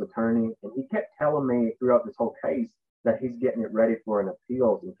appeals attorney." And he kept telling me throughout this whole case that he's getting it ready for an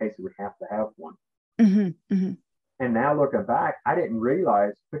appeals in case we have to have one. Mm-hmm. Mm-hmm. And now looking back, I didn't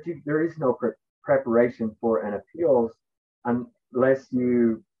realize, but there is no preparation for an appeals unless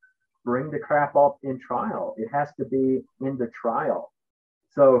you bring the crap up in trial. It has to be in the trial.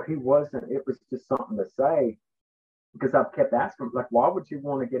 So it was just something to say, because I've kept asking, like, why would you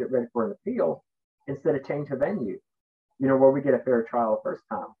want to get it ready for an appeal instead of change the venue, where we get a fair trial the first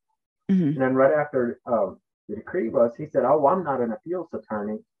time? Mm-hmm. And then right after the decree was, he said, "Oh, I'm not an appeals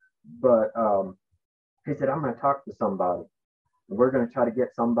attorney, but he said, I'm going to talk to somebody. And we're going to try to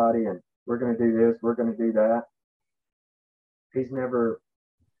get somebody, and we're going to do this, we're going to do that." He's never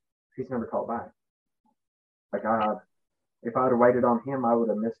called back. Like if I'd have waited on him, I would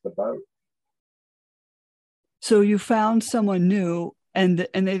have missed the boat. So you found someone new, and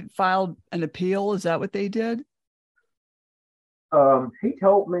they filed an appeal. Is that what they did? He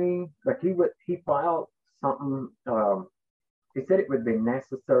told me like he filed something. He said it would be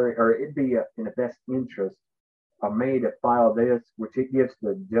necessary, or it'd be in the best interest of me to file this, which it gives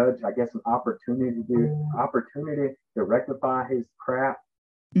the judge, I guess, an opportunity to rectify his crap.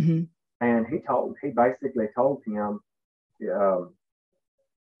 Mm-hmm. And he basically told him, the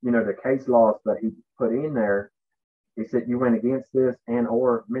case laws that he put in there. He said, "You went against this and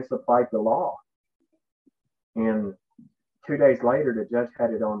or misapplied the law." And 2 days later, the judge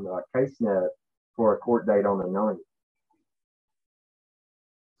had it on the CaseNet for a court date on the 9th.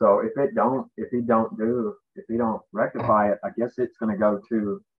 So if he don't rectify it, I guess it'll go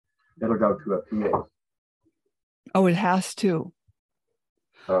to appeals. Oh, it has to.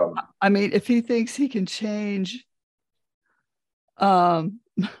 I mean, if he thinks he can change,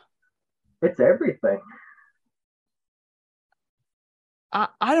 it's everything. I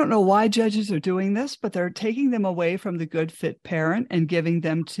don't know why judges are doing this, but they're taking them away from the good fit parent and giving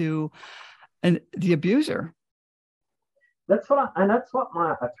them to the abuser. That's what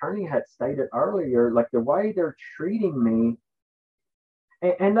my attorney had stated earlier. Like the way they're treating me,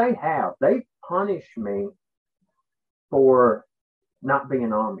 and they punish me for not being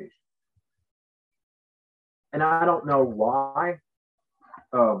Amish, and I don't know why.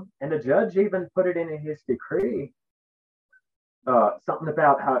 And the judge even put it in his decree. Something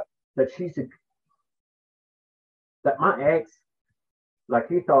about how that that my ex, like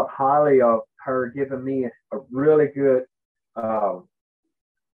he thought highly of her, giving me a really good,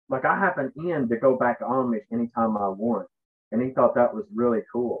 like I have an in to go back Amish anytime I want, and he thought that was really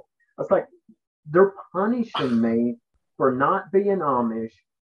cool. I was like, they're punishing me for not being Amish.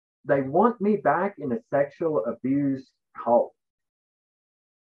 They want me back in a sexual abuse cult.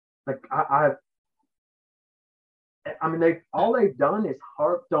 Like I mean, all they've done is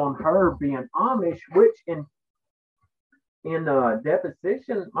harped on her being Amish, which in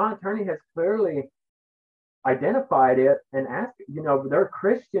deposition, my attorney has clearly identified it and asked, their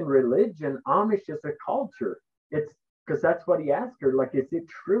Christian religion, Amish is a culture. It's because that's what he asked her. Like, is it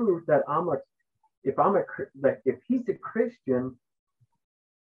true that if he's a Christian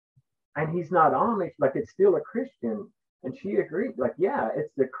and he's not Amish, like it's still a Christian? And she agreed, like, yeah,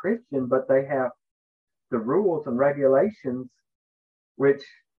 it's a Christian, but they have the rules and regulations, which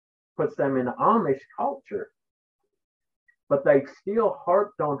puts them in Amish culture. But they still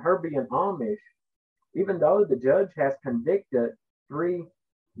harped on her being Amish, even though the judge has convicted 3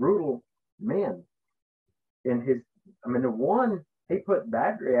 brutal men in his, the one, he put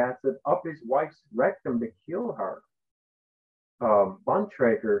battery acid up his wife's rectum to kill her.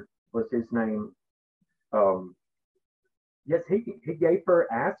 Bontrager was his name. Yes, he gave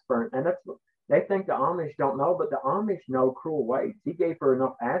her aspirin, and that's what they think the Amish don't know, but the Amish know cruel ways. He gave her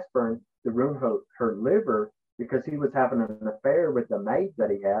enough aspirin to ruin her liver because he was having an affair with the maid that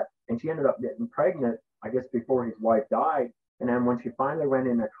he had, and she ended up getting pregnant, I guess, before his wife died. And then when she finally went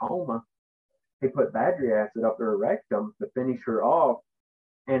in a coma, he put battery acid up her rectum to finish her off,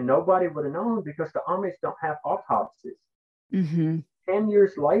 and nobody would have known because the Amish don't have autopsies. Mm-hmm. 10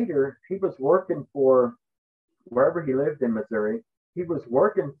 years later, he was working for wherever he lived in Missouri. He was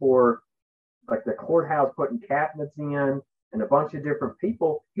working for like the courthouse, putting cabinets in and a bunch of different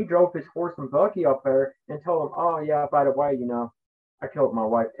people. He drove his horse and buggy up there and told them, oh yeah, by the way, I killed my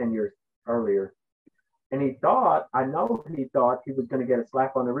wife 10 years earlier. And he thought he was going to get a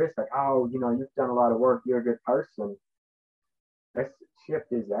slap on the wrist, like, oh, you've done a lot of work, you're a good person. That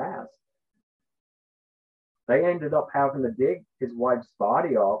shipped his ass. They ended up having to dig his wife's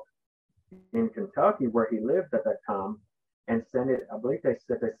body off in Kentucky, where he lived at that time, and send it. I believe they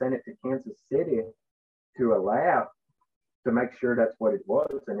said they sent it to Kansas City to a lab to make sure that's what it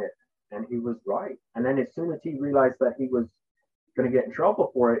was, and he was right. And then as soon as he realized that he was going to get in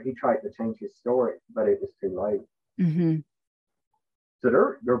trouble for it, he tried to change his story, but it was too late. Mm-hmm. So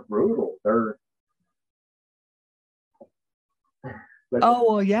they're brutal. Oh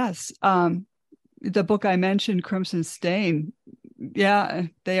well, yes. The book I mentioned, Crimson Stain. Yeah,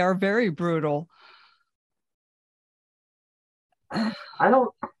 they are very brutal.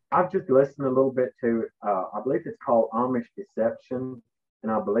 I've just listened a little bit to, I believe it's called Amish Deception.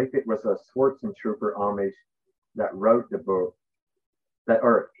 And I believe it was a Schwarzentrooper Amish that wrote the book.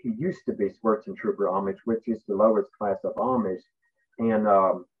 Or he used to be Schwarzentrooper Amish, which is the lowest class of Amish. And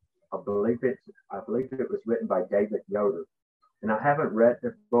I believe it was written by David Yoder. And I haven't read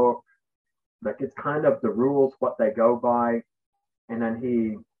the book. Like, it's kind of the rules, what they go by. And then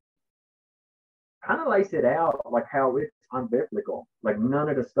he kind of lays it out like how it's unbiblical. Like, none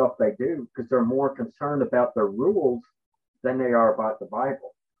of the stuff they do, because they're more concerned about their rules than they are about the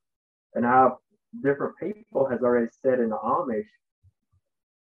Bible. And how different people has already said in the Amish,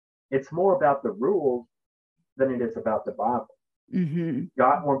 it's more about the rules than it is about the Bible. Mm-hmm.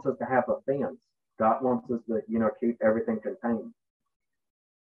 God wants us to have a fence. God wants us to, keep everything contained.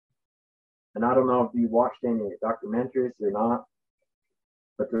 And I don't know if you watched any documentaries or not,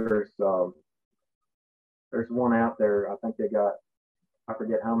 but there's one out there. I think they got, I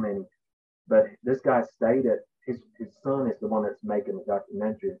forget how many, but this guy stated his son is the one that's making the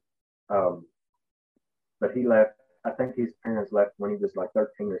documentary. But he left. I think his parents left when he was like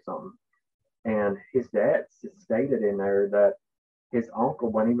 13 or something. And his dad stated in there that his uncle,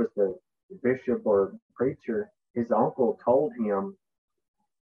 when he was the bishop or preacher, his uncle told him,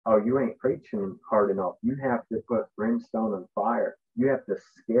 oh, you ain't preaching hard enough. You have to put brimstone and fire. You have to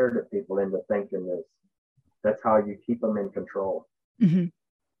scare the people into thinking this. That's how you keep them in control. Mm-hmm.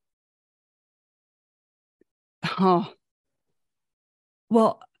 Oh.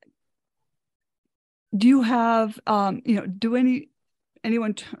 Well, do you have, do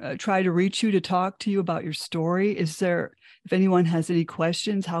anyone try to reach you to talk to you about your story? If anyone has any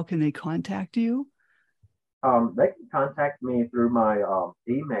questions, how can they contact you? They can contact me through my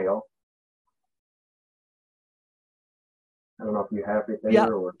email. I don't know if you have it there. Yeah,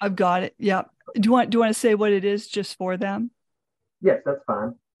 I've got it. Yeah. Do you want to say what it is just for them? Yes, that's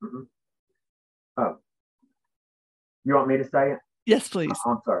fine. Mm-hmm. Oh, you want me to say it? Yes, please.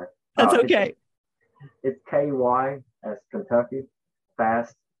 I'm sorry. That's okay. It's KY as Kentucky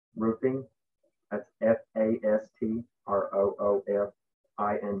Fast Roofing. That's FASTROOFING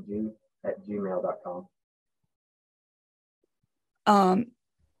 @gmail.com.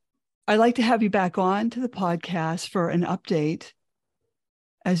 I'd like to have you back on to the podcast for an update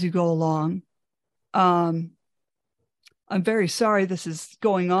as you go along. I'm very sorry this is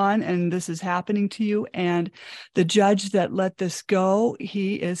going on and this is happening to you. And the judge that let this go,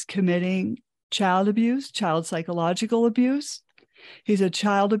 he is committing child abuse, child psychological abuse. He's a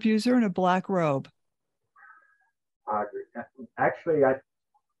child abuser in a black robe. I agree. Actually,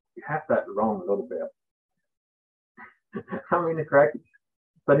 you have that wrong a little bit. I mean, correct.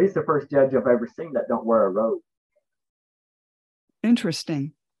 But he's the first judge I've ever seen that don't wear a robe.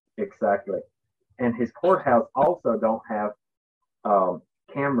 Interesting. Exactly. And his courthouse also don't have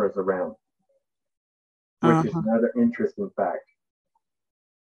cameras around, which is another interesting fact.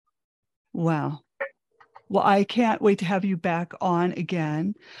 Wow. Well, I can't wait to have you back on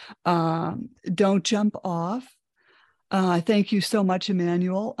again. Don't jump off. Thank you so much,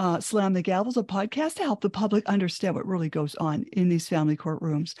 Emmanuel. Slam the Gavel is a podcast to help the public understand what really goes on in these family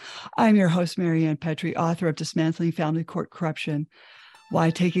courtrooms. I'm your host, Marianne Petrie, author of Dismantling Family Court Corruption, Why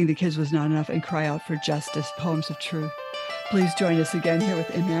Taking the Kids Was Not Enough, and Cry Out for Justice, Poems of Truth. Please join us again here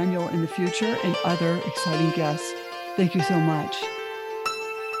with Emmanuel in the future and other exciting guests. Thank you so much.